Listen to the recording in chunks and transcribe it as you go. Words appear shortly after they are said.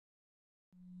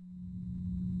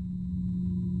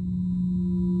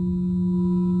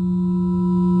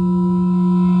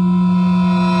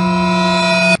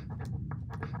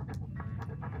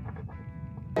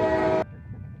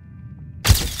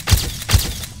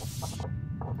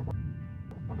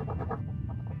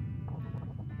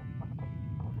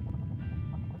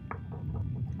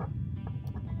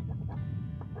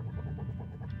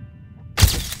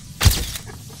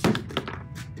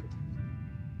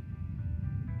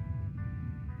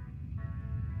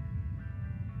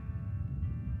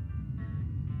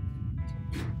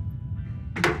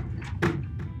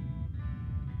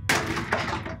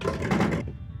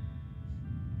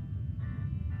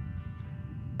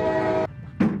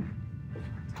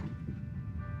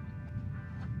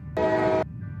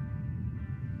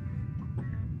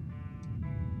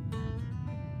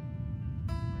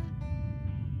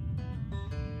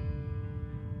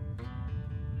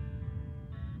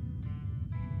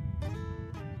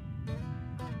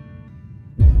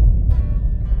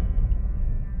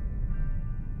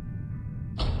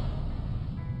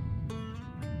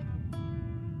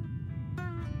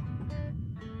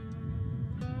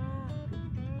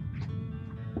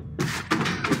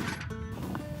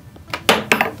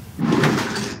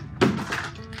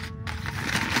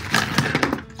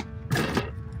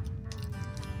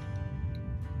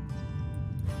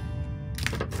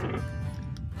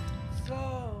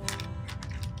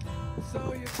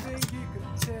So you think you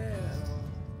could tell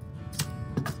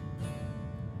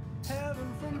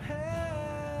heaven from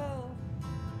hell,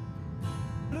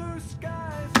 blue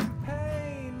skies and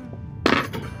pain?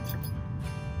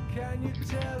 Can you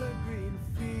tell a green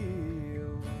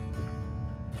field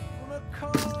from a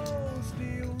cold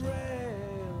steel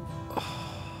rail? A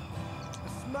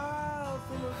smile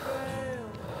from a veil.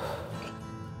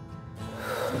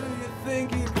 Do you think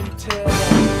you can tell?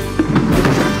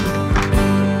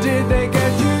 Did they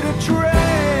get you to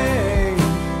train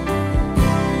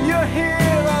your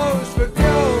heroes for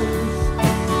ghosts,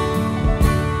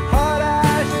 hot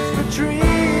ashes for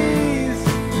trees,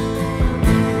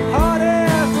 hot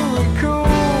air for a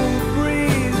cool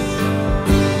breeze,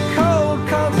 cold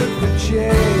comfort for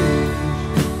change?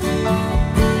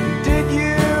 Did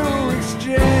you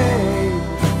exchange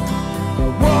a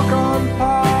walk-on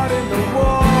part in the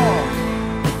wall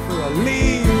for a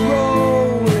lead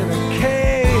role in a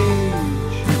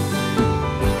cage?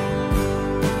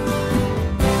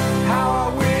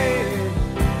 How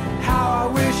I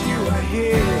wish you were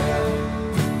here.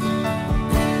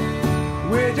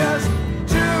 We're just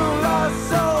two lost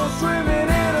souls swimming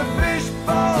in a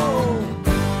fishbowl,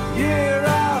 year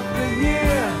after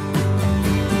year,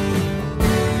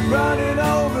 running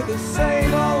over the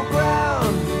same old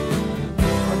ground.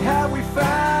 What have we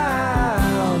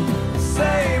found? The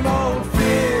same old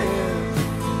fears.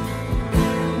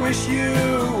 Wish you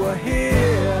were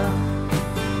here.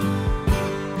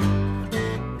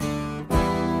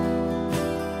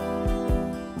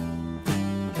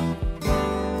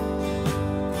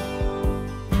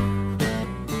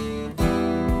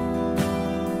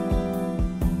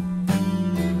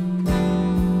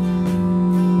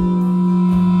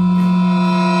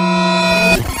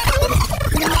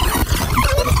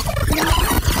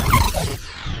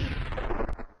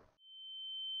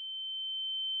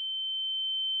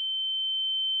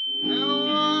 No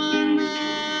one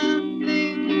I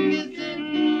think is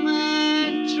in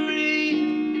my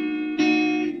tree.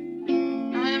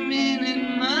 I mean,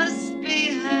 it must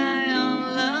be high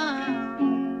on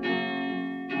love.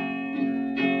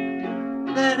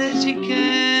 That is, you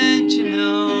can't,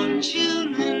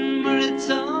 tune in where it's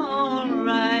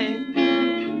alright.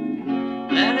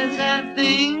 That is, I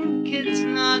think it's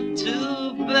not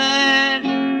too bad.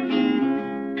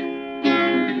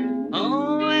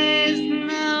 Always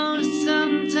know,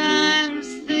 sometimes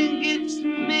think it's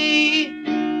me,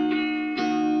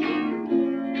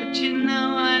 but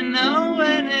I know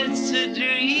when it's a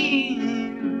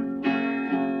dream.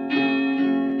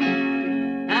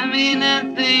 I mean,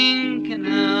 I think I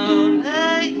know,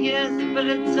 yes, but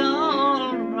it's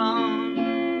all wrong.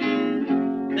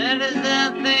 That is,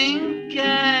 I think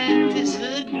I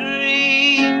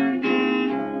disagree.